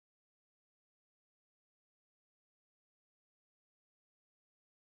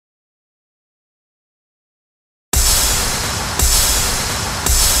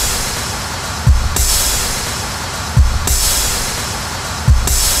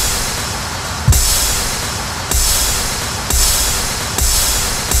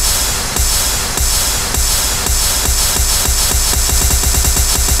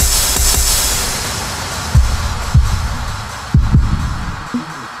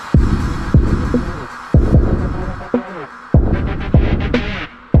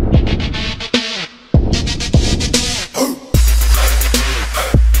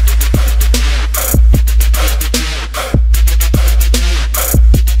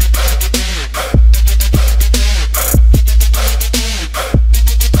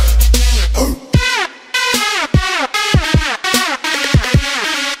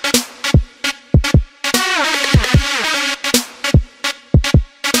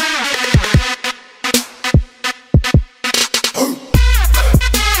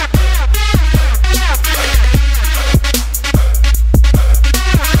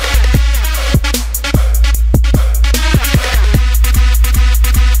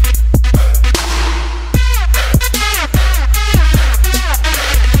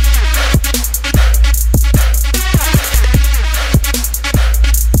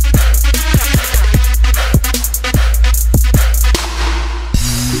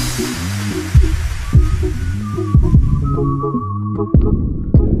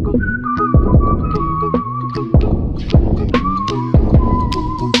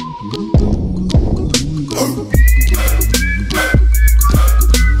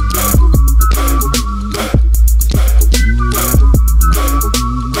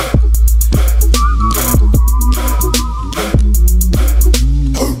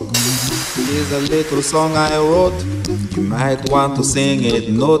song I wrote. You might want to sing it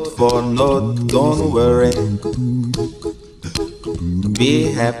note for note. Don't worry,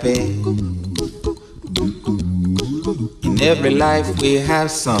 be happy. In every life we have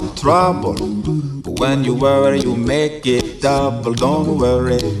some trouble, but when you worry you make it double. Don't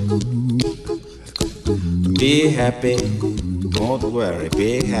worry, be happy. Don't worry,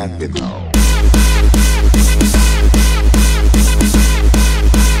 be happy now.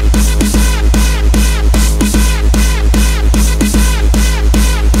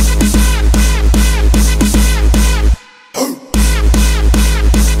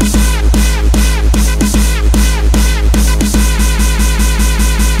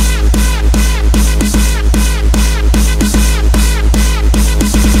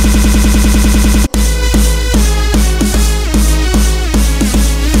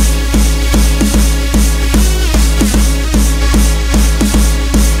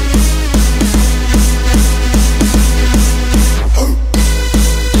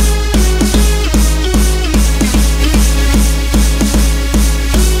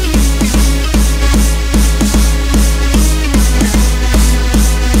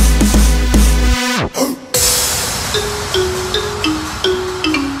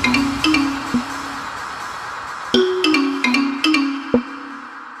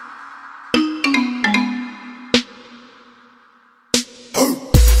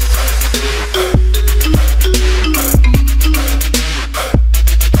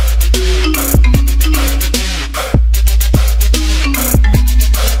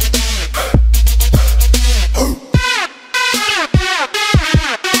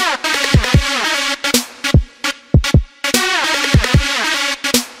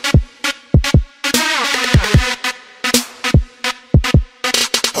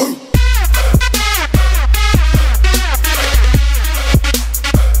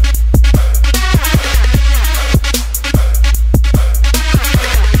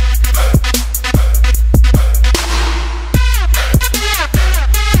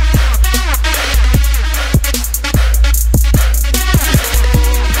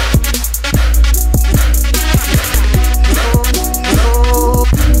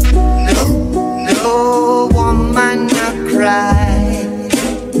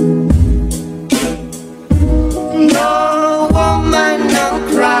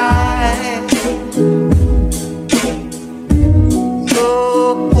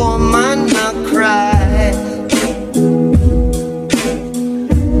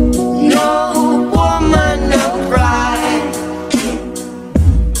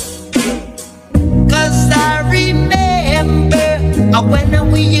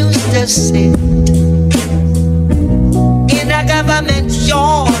 When we used to sit in a government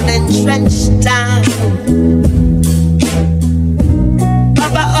yawn and trench time,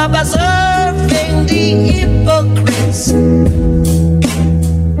 observing the hypocrites,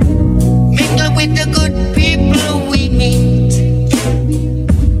 mingle with the good people we meet.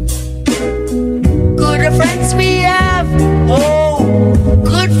 Good friends we have, oh,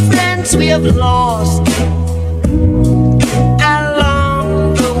 good friends we have lost.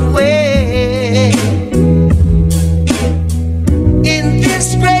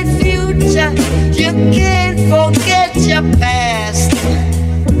 You can't forget your past,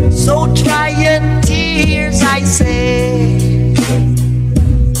 so dry your tears, I say.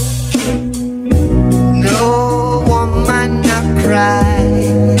 No woman not cry.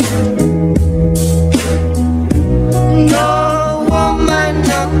 No woman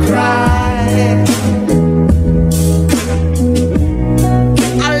not cry.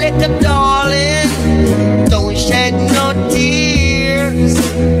 I little darling, don't shed no tears.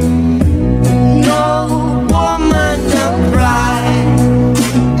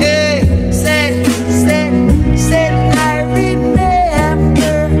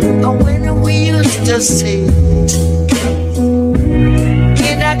 To sit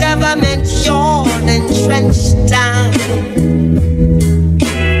in a government yawn and trench time,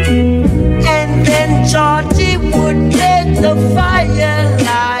 and then Georgie would take the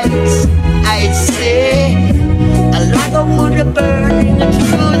firelights. I say a lot of wood burning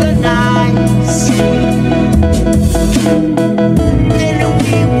through the nights. Then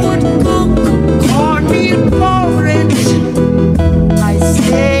we would cook cornmeal porridge. I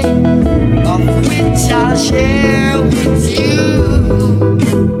say, of which I'll share with you.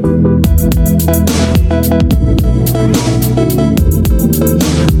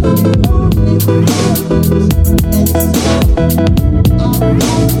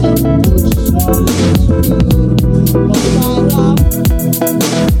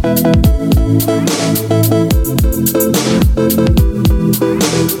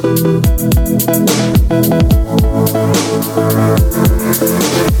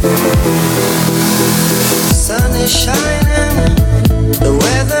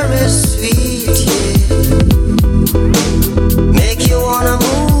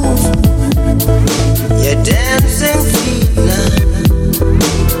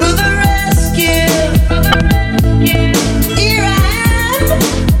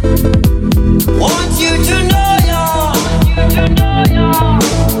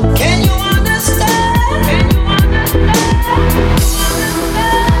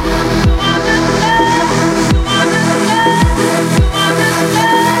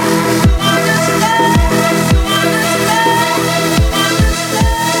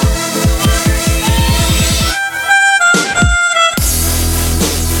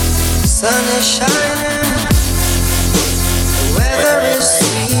 Sun is shining, the weather is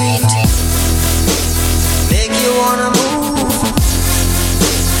sweet, make you wanna move.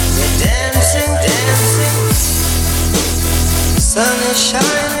 You're dancing, dancing. Sun is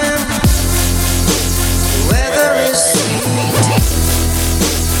shining, the weather is sweet,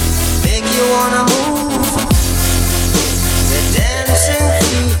 make you wanna move. You're dancing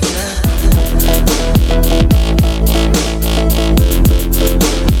feet now.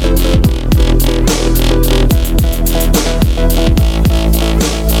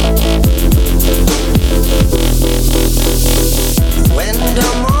 When the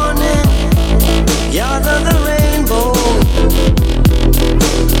morning gather the rainbow,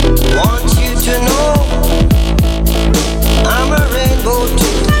 want you to know I'm a rainbow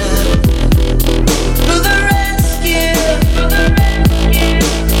tonight. To the rescue,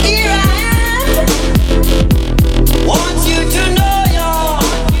 here I am. Want you to know you're.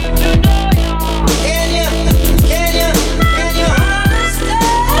 Can you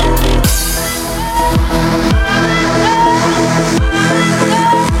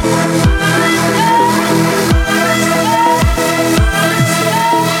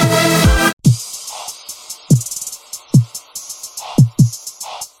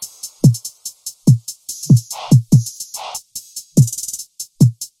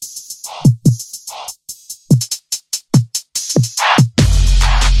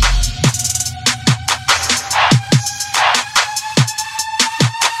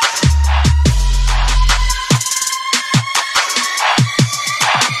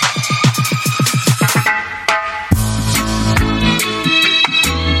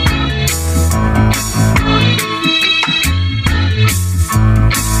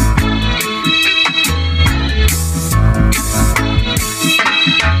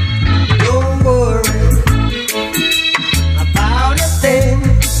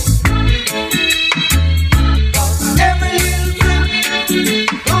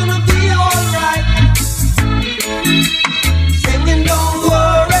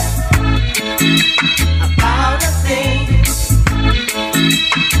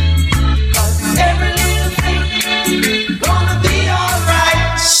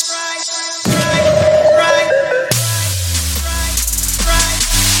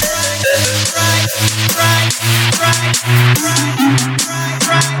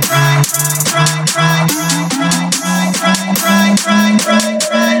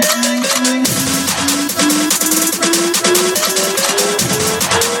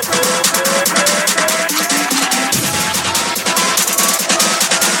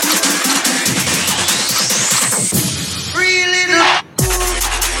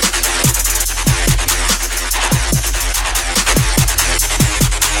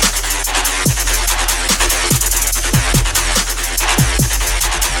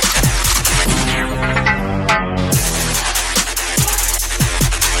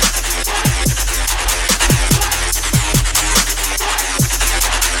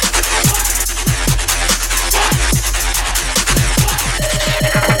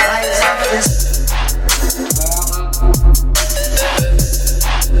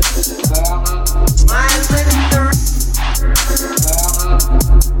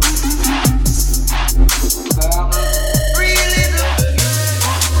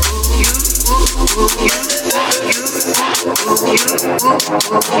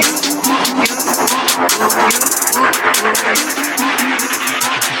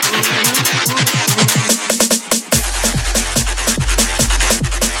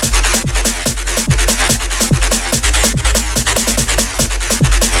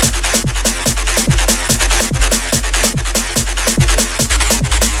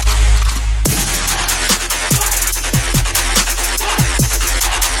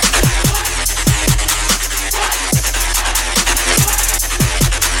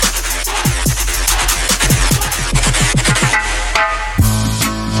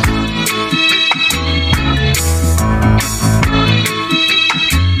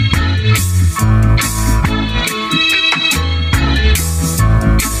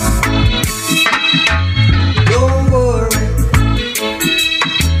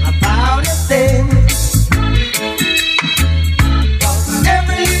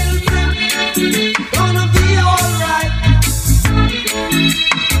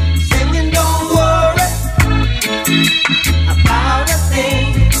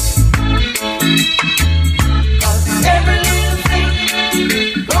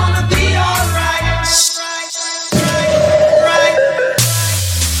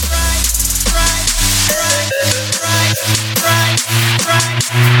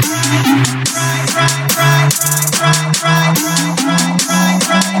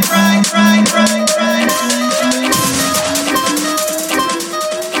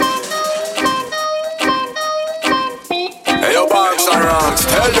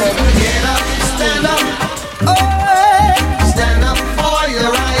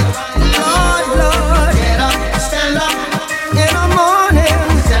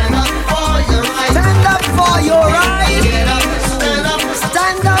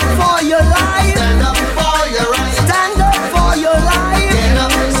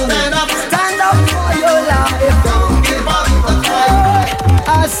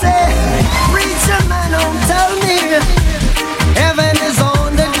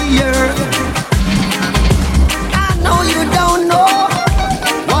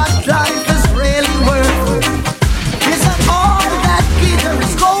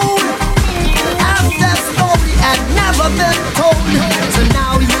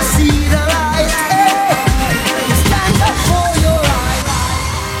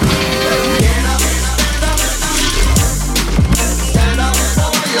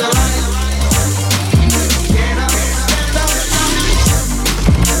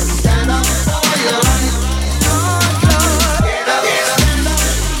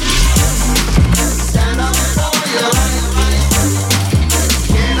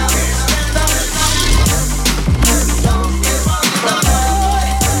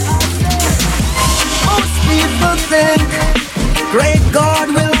God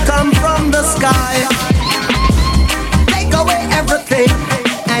will come from the sky, take away everything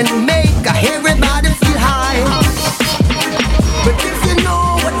and make everybody feel high. But if you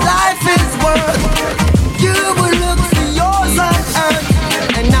know what life is worth, you will look for yours on earth.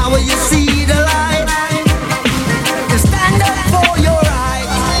 And now when you see the light, you stand up for your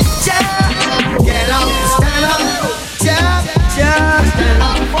rights. Get up, stand up, stand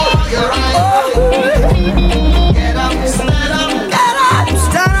up for your rights. Get up, stand up, get up,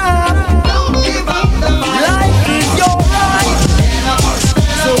 stand up. Don't give up the fight. Life is your right. Get up,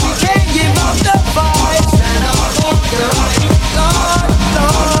 so we can't give up the fight. Stand up for your rights. Lord,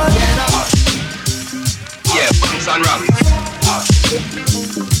 Lord, get up. Yeah, bumps and rocks.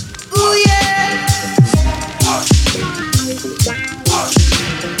 Ooh yeah.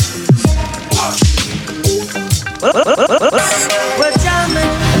 We're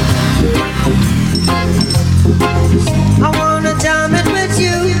jamming. I wanna jam it with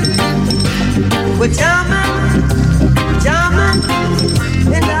you. We're jamming, jamming,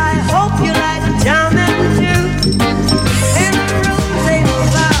 and I hope you like jamming too. In the room, say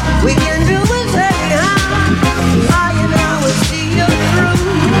goodbye. We can do it anyhow. I and I will see you through.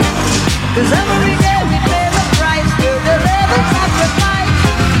 'Cause every day we pay the price. We're the living sacrifice.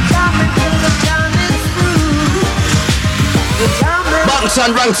 Jamming till the jam is through. We're jamming. Bunks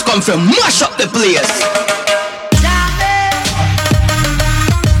and ranks come from mash up the place.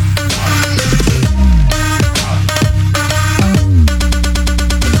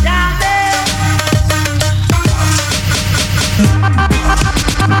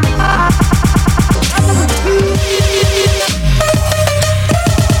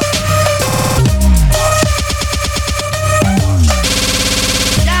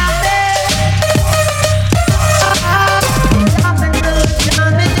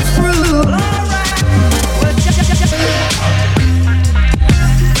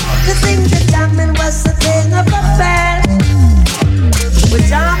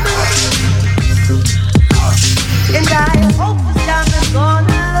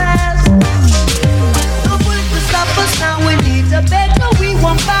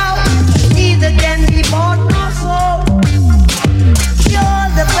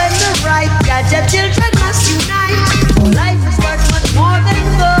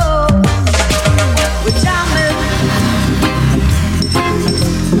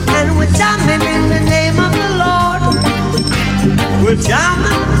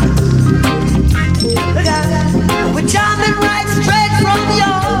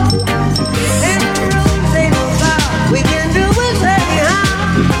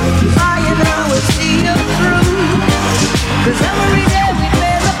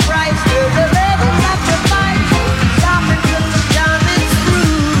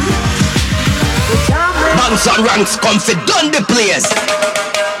 And ranks come for done the place.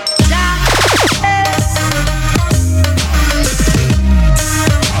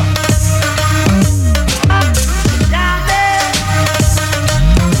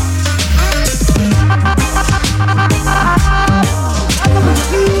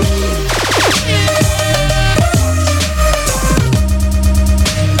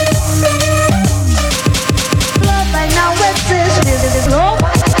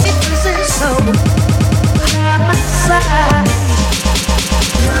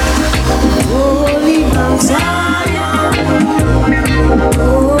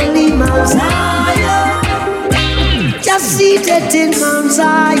 Seated in Mount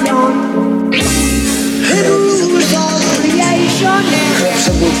Zion, it rules all creation.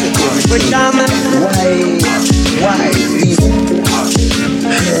 We're jamming. Why these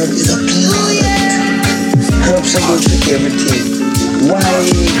herbs is a plant? Herbs are good for everything.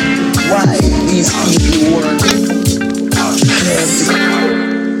 Why these people want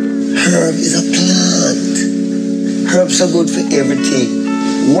herb is a plant? Herbs are good for everything.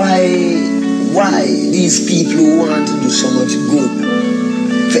 Why these people who want to do so much good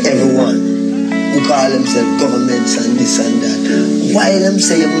for everyone, who call themselves governments and this and that, why them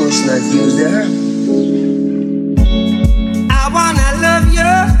say you must not use the herb? I wanna love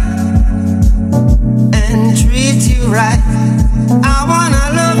you and treat you right. I wanna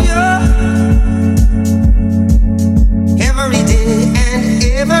love you every day and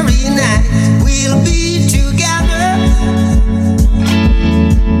every night. We'll be together.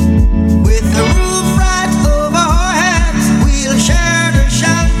 The roof right over our heads, we'll share the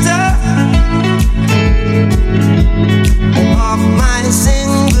shelter of my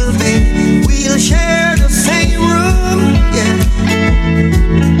single bed. We'll share the same room, yeah.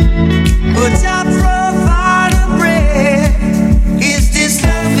 But I provide a bread.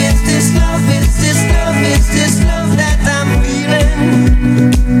 Is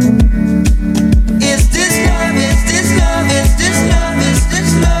this love, is this love, is this love, is this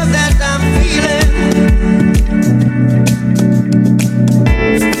love that I'm feeling?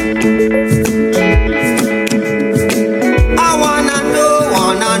 I wanna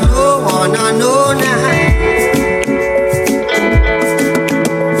know now.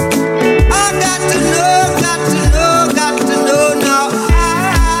 I got to know now.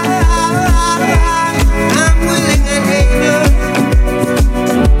 I'm willing and able.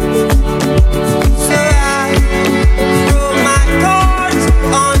 So I throw my cards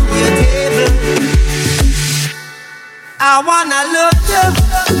on your table. I wanna love you.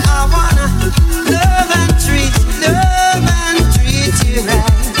 I wanna love and treat you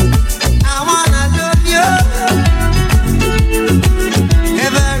right. I wanna love you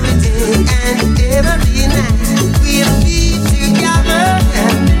every day and every night. We'll be together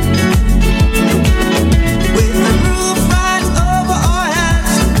with the roof right over our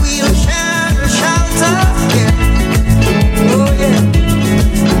heads. We'll share the shelter, yeah. Oh yeah,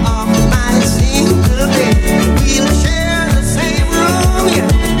 of my single bed. We'll share the same room,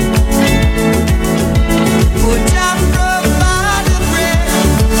 yeah. Put up provide the bread.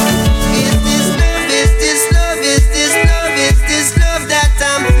 Is this love? Is this love? Is this love? Is this love that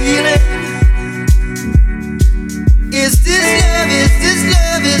I'm feeling? Is this love? Is this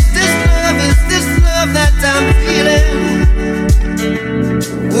love? Is this love? Is this love that I'm feeling?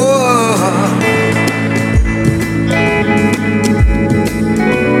 Oh